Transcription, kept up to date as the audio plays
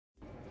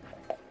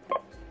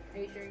Are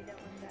you sure you don't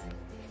want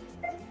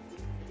that?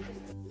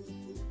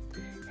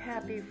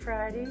 Happy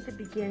Friday, the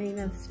beginning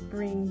of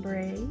spring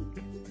break.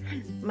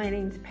 My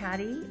name's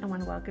Patty. I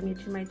want to welcome you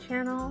to my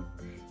channel,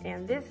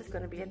 and this is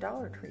going to be a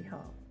Dollar Tree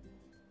haul.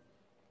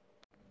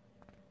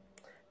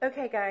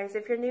 Okay guys,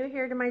 if you're new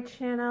here to my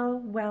channel,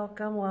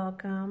 welcome,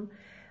 welcome.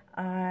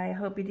 I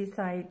hope you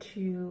decide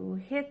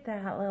to hit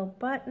that little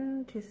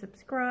button to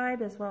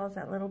subscribe, as well as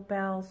that little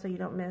bell so you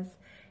don't miss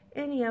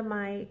any of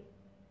my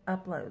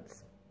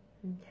uploads.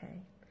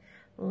 Okay,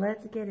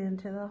 let's get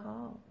into the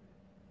haul.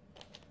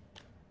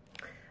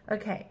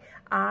 Okay,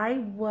 I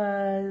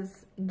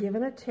was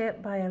given a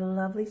tip by a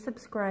lovely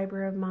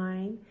subscriber of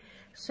mine.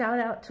 Shout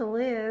out to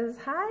Liz.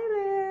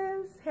 Hi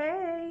Liz.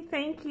 Hey,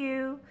 thank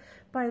you.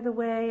 By the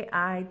way,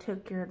 I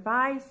took your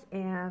advice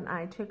and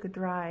I took a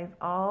drive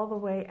all the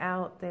way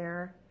out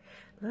there.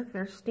 Look,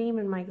 there's steam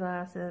in my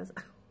glasses.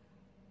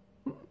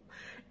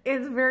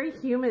 It's very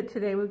humid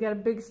today. We've got a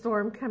big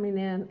storm coming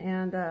in,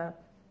 and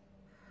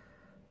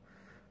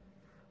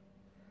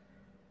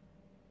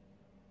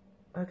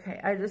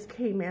okay, I just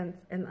came in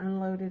and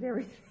unloaded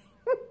everything.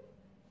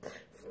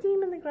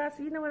 Steam in the glasses.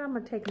 You know what? I'm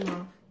going to take them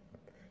off.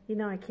 You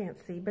know I can't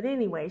see. But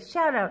anyway,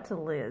 shout out to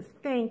Liz.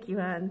 Thank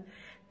you, hon.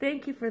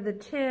 Thank you for the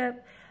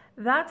tip.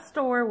 That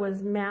store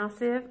was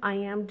massive. I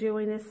am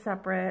doing a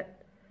separate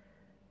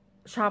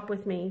shop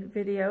with me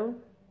video.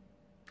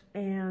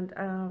 And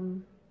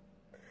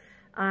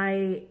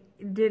I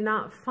did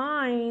not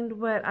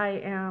find what I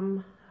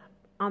am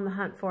on the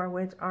hunt for,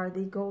 which are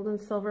the gold and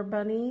silver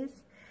bunnies,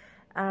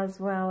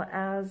 as well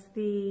as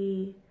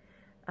the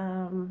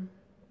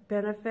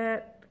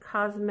Benefit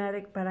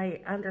cosmetic, but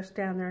I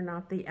understand they're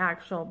not the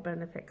actual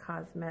Benefit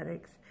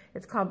cosmetics.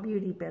 It's called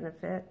Beauty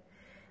Benefit.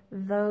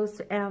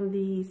 Those and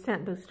the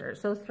scent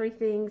boosters. Those three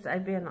things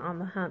I've been on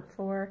the hunt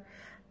for.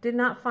 Did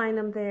not find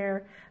them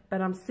there, but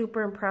I'm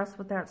super impressed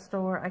with that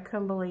store. I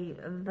couldn't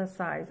believe the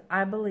size.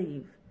 I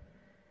believe.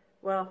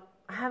 Well,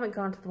 I haven't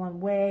gone to the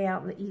one way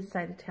out in the east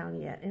side of town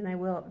yet, and I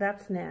will.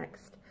 That's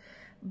next.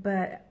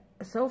 But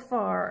so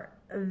far,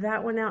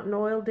 that one out in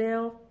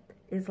Oildale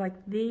is like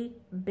the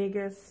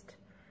biggest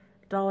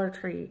Dollar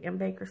Tree in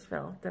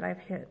Bakersfield that I've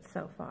hit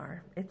so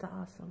far. It's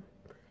awesome.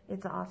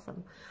 It's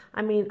awesome.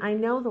 I mean, I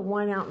know the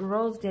one out in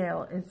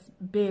Rosedale is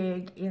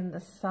big in the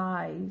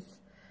size,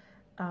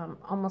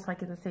 almost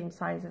like in the same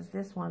size as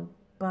this one,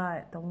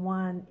 but the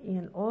one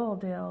in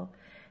Oildale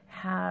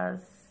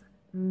has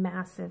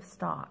massive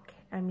stock.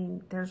 I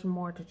mean, there's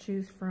more to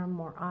choose from,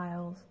 more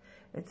aisles.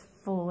 It's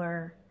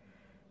fuller.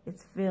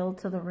 It's filled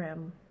to the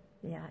rim.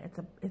 Yeah,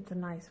 it's a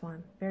nice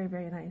one. Very,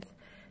 very nice.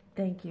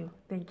 Thank you.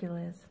 Thank you,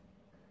 Liz.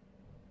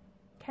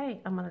 Okay,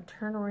 I'm going to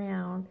turn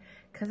around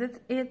because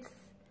it's,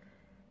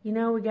 you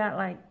know, we got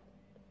like,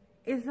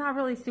 it's not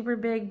really super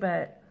big,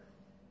 but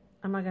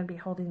I'm not going to be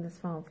holding this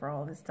phone for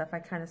all this stuff. I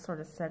kind of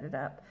sort of set it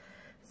up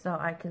so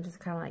I can just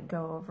kind of like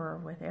go over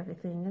with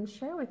everything and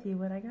share with you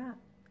what I got.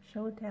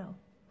 Show and tell.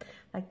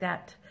 Like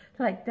that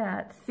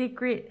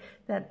secret,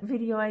 that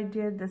video I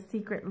did, The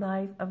Secret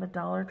Life of a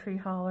Dollar Tree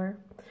Hauler.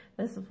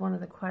 This is one of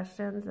the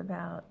questions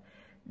about,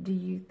 do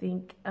you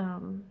think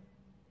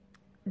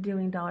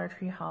doing Dollar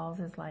Tree hauls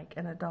is like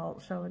an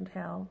adult show and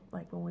tell,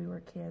 like when we were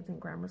kids in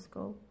grammar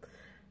school?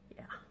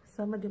 Yeah,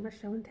 so I'm going to do my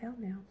show and tell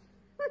now.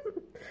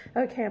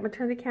 Okay, I'm going to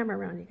turn the camera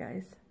around, you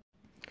guys.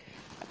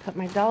 I put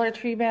my Dollar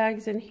Tree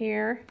bags in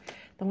here,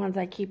 the ones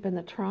I keep in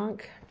the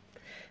trunk.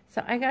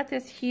 So I got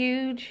this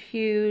huge,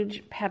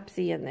 huge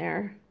Pepsi in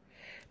there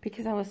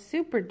because I was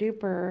super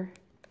duper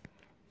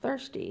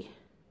thirsty.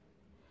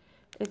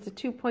 It's a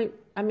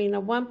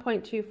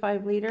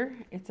 1.25 liter.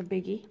 It's a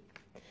biggie.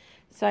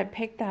 So I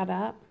picked that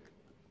up.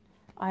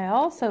 I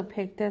also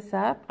picked this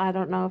up. I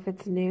don't know if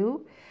it's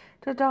new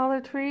to Dollar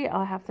Tree.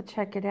 I'll have to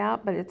check it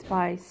out, but it's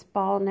by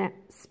Spa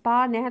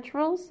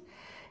Naturals.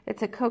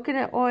 It's a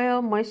coconut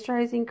oil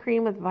moisturizing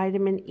cream with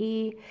vitamin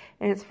E,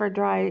 and it's for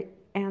dry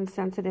and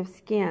sensitive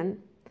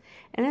skin.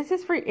 And this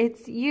is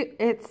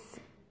it's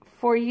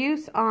for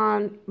use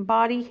on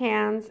body,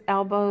 hands,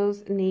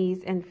 elbows,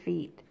 knees, and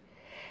feet.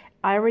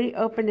 I already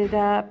opened it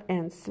up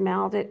and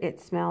smelled it.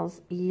 It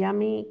smells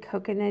yummy,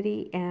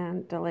 coconutty,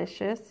 and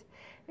delicious.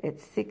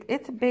 It's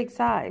a big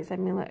size. I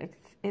mean, look,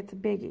 it's a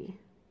biggie.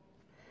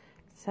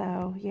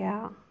 So,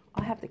 yeah,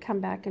 I'll have to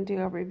come back and do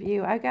a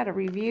review. I got a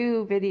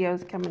review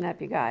videos coming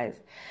up, you guys.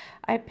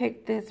 I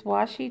picked this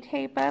washi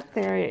tape up.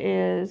 There it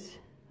is.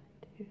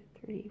 2,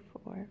 3,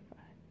 4, 5,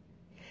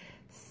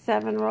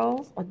 7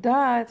 rolls. Oh,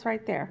 duh, it's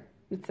right there.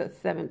 It's a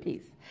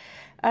 7-piece.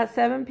 A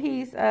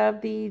 7-piece of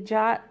the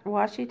Jot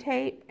washi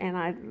tape, and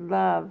I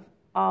love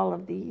all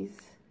of these.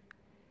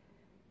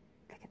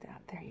 Look at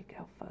that. There you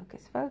go.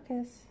 Focus,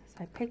 focus. So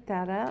I picked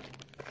that up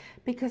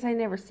because I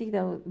never see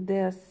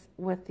this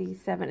with the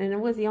 7, and it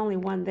was the only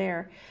one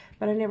there,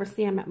 but I never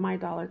see them at my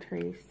Dollar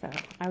Tree, so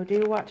I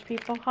do watch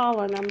people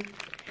hauling them.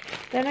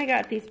 Then I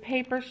got these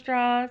paper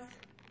straws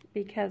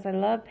because I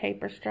love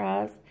paper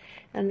straws,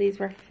 and these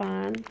were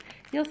fun.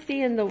 You'll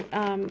see in the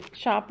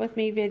shop with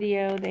me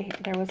video,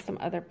 there was some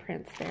other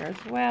prints there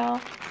as well.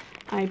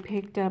 I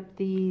picked up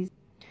these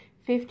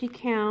 50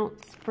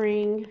 count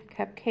spring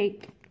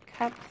cupcake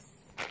cups.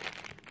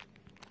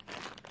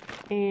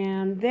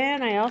 And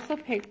then I also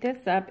picked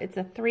this up. It's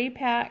a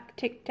 3-pack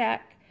Tic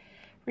Tac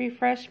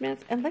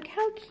refreshments. And look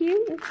how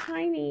cute and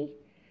tiny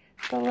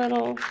the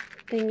little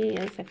thingy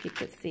is. If you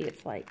could see,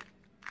 it's like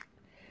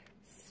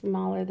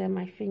smaller than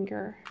my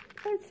finger.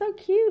 It's so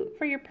cute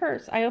for your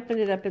purse. I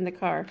opened it up in the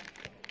car.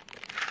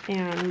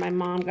 And my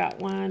mom got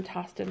one,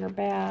 tossed in her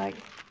bag.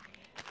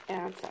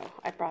 And so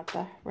I brought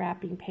the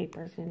wrapping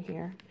papers in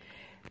here.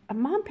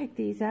 Mom picked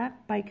these up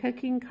by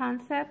Cooking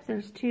Concepts.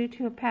 There's 2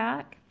 to a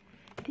pack.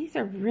 These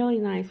are really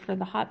nice for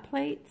the hot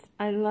plates.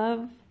 I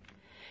love,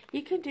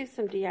 you can do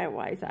some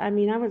DIYs. I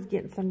mean, I was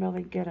getting some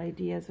really good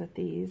ideas with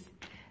these.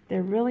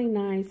 They're really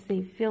nice.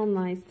 They feel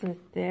nice. They're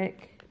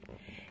thick.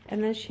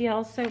 And then she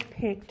also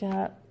picked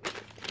up,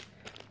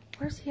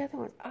 where's the other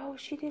ones? Oh,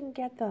 she didn't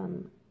get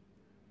them.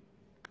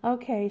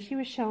 Okay, she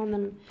was showing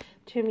them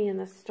to me in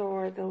the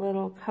store, the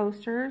little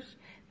coasters.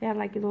 They had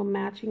like little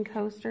matching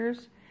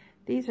coasters.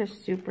 These are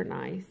super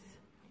nice.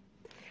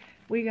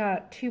 We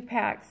got 2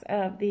 packs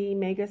of the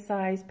mega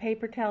size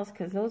paper towels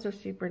because those are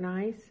super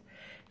nice.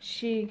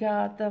 She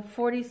got the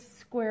 40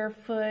 square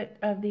foot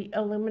of the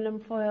aluminum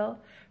foil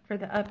for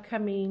the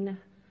upcoming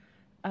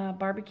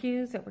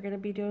barbecues that we're going to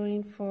be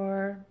doing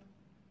for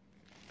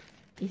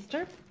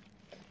Easter.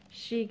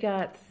 She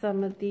got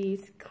some of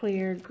these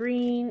clear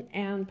green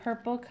and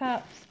purple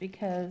cups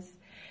because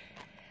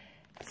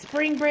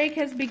spring break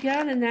has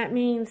begun, and that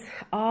means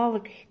all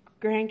the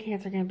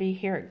grandkids are going to be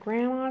here at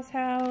Grandma's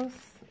house.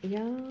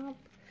 Yup.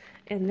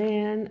 And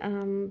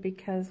then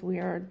because we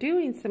are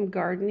doing some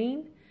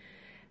gardening,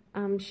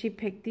 she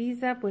picked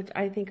these up, which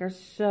I think are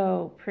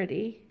so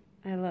pretty.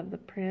 I love the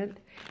print.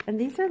 And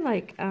these are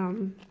like,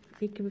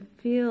 you can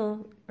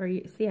feel, or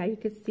you see how you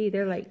can see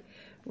they're like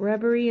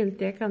rubbery and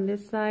thick on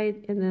this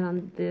side, and then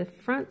on the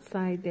front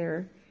side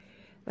they're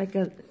like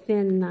a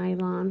thin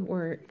nylon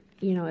where,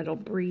 you know, it'll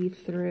breathe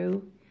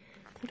through.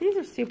 So these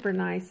are super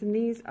nice, and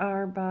these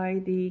are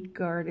by the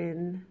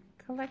Garden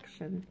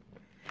Collection.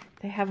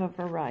 They have a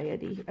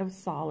variety of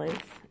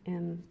solids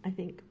and I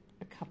think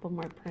a couple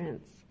more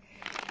prints.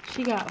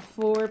 She got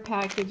 4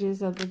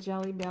 packages of the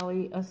Jelly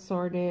Belly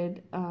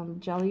assorted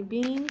jelly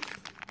beans,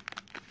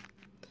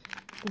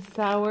 the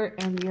sour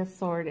and the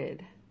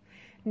assorted.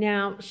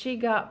 Now, she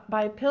got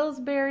by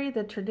Pillsbury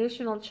the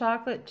traditional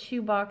chocolate,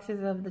 2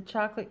 boxes of the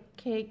chocolate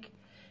cake,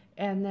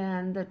 and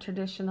then the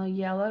traditional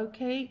yellow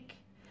cake.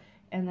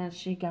 And then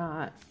she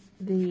got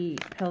the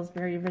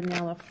Pillsbury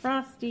vanilla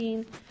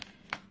frosting,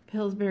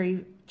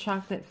 Pillsbury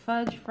chocolate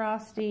fudge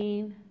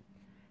frosting,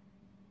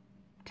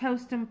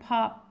 toast and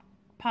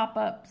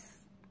pop-ups,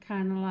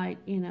 kind of like,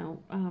 you know,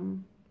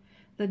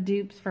 the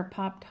dupes for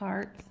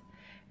Pop-Tarts.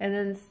 And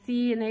then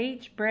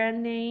C&H,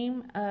 brand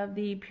name of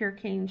the pure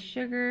cane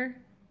sugar.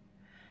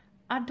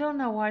 I don't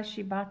know why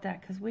she bought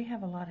that because we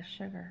have a lot of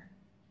sugar.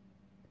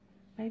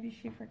 Maybe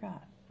she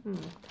forgot.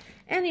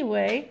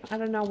 Anyway, I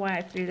don't know why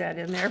I threw that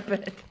in there,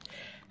 but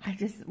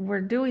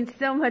we're doing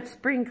so much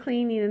spring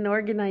cleaning and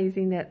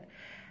organizing that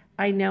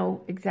I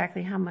know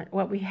exactly how much,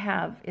 what we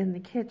have in the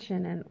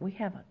kitchen, and we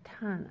have a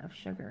ton of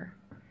sugar.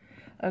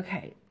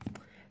 Okay,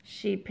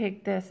 she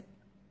picked this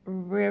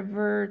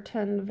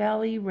Riverton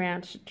Valley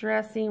Ranch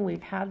dressing.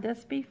 We've had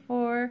this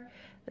before.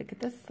 Look at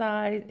the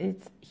size.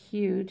 It's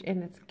huge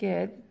and it's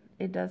good.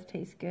 It does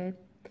taste good.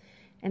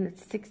 And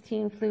it's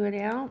 16 fluid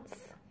ounce.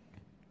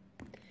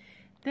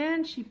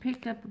 Then she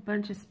picked up a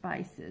bunch of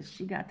spices.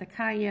 She got the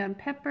cayenne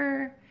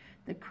pepper,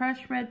 the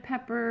crushed red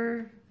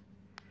pepper,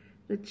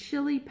 the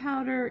chili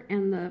powder,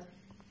 and the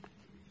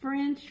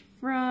French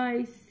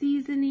fry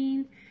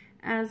seasoning,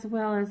 as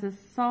well as a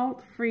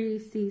salt-free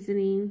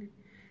seasoning,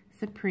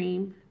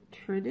 Supreme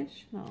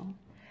Traditional.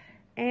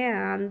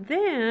 And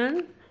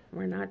then,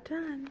 we're not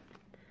done.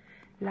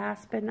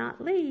 Last but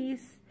not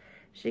least,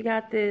 she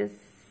got this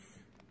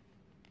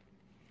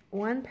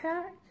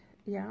 1-pack.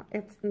 Yeah,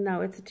 it's a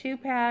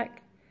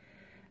 2-pack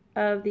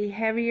of the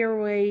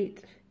heavier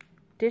weight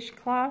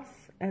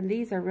dishcloths, and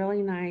these are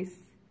really nice.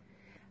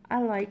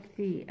 I like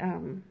the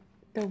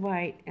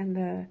white and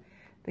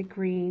the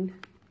green.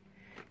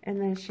 And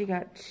then she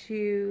got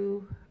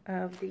 2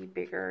 of the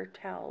bigger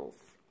towels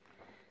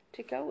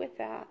to go with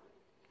that.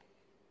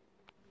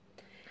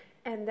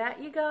 And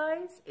that, you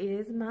guys,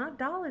 is my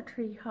Dollar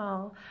Tree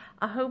haul.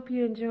 I hope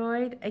you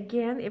enjoyed.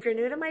 Again, if you're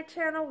new to my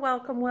channel,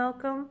 welcome,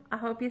 welcome. I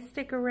hope you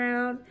stick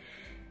around.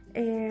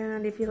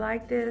 And if you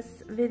like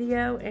this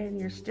video and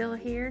you're still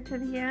here to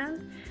the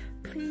end,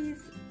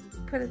 please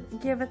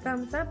give a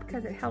thumbs up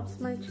because it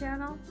helps my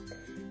channel.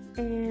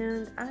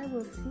 And I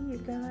will see you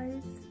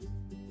guys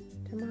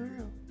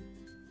tomorrow.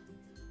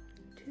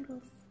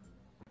 Toodles.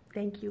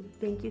 Thank you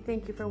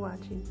for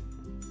watching.